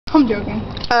I'm joking.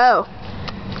 Oh.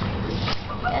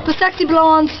 The sexy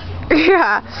blondes.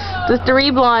 Yeah. The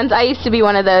 3 blondes. I used to be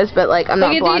one of those, but like I'm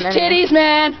not blonde Look at anymore. these titties,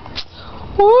 man.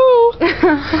 Woo.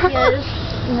 Yes.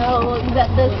 No, you got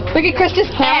this. Look at Krista's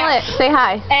Hamlet, say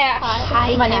hi.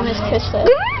 Hi, my name is Krista,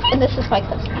 and this is my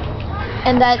cousin.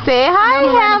 And that's Say hi,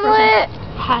 Hamlet.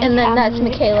 Hi, and then that's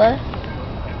Michaela.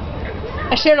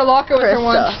 I shared a locker with her Krista.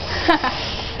 once.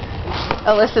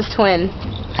 Alyssa's twin.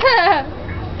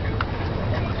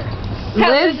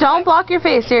 Liz, don't block your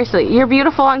face. Seriously, you're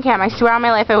beautiful on cam. I swear on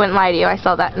my life I wouldn't lie to you. I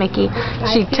saw that, Mickey.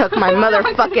 She took my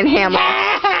motherfucking ham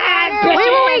off.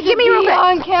 Wait, give me real quick.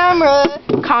 On camera.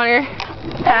 Connor.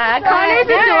 Connor's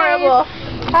adorable.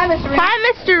 Hi, Mr. Reeves. Hi,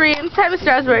 Mr. Reeves. Hi,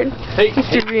 Mr. Osborne. Hey.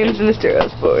 Mr. Reeves and Mr.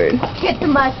 Osborne. Get the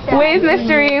mustache. Wave,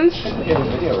 Mr. Reeves.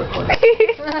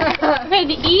 Wait,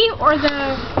 the E or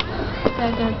the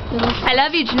I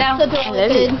love you, Janelle. So do I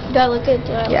look good? Do I look good?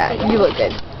 Do I look Yeah, good? you look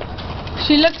good.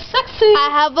 She looks sexy. I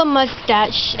have a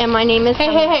mustache, and my name is.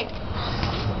 Hey.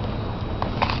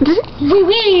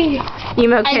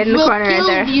 Emo kid in the will corner right kill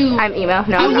there. you. I'm emo.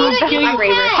 No, I'm need not. a emo I'm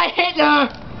Raver. hat. Hitler.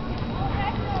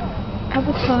 I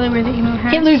will totally wear the emo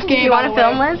hat. Hitler's gay. You want to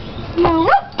film, Liz? No.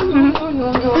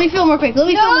 Let me film real quick.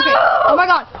 Oh my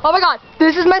god.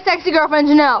 This is my sexy girlfriend,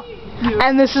 Janelle.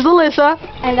 And this is Alyssa.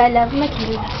 And I love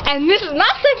Michaela. And this is my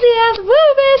sexy ass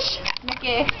woo bitch.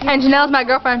 Okay. And Janelle's my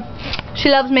girlfriend. She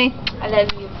loves me. I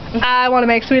love you. I want to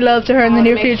make sweet love to her in the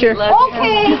near future. Okay.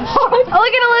 Oh,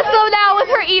 look at Alyssa now with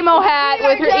her emo hat.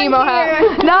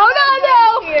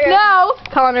 No.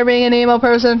 Connor being an emo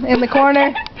person in the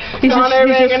corner. Connor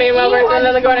being an emo person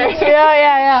in the corner.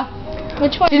 Yeah.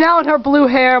 Which one? Janelle and her blue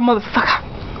hair, motherfucker.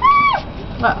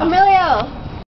 Emilio.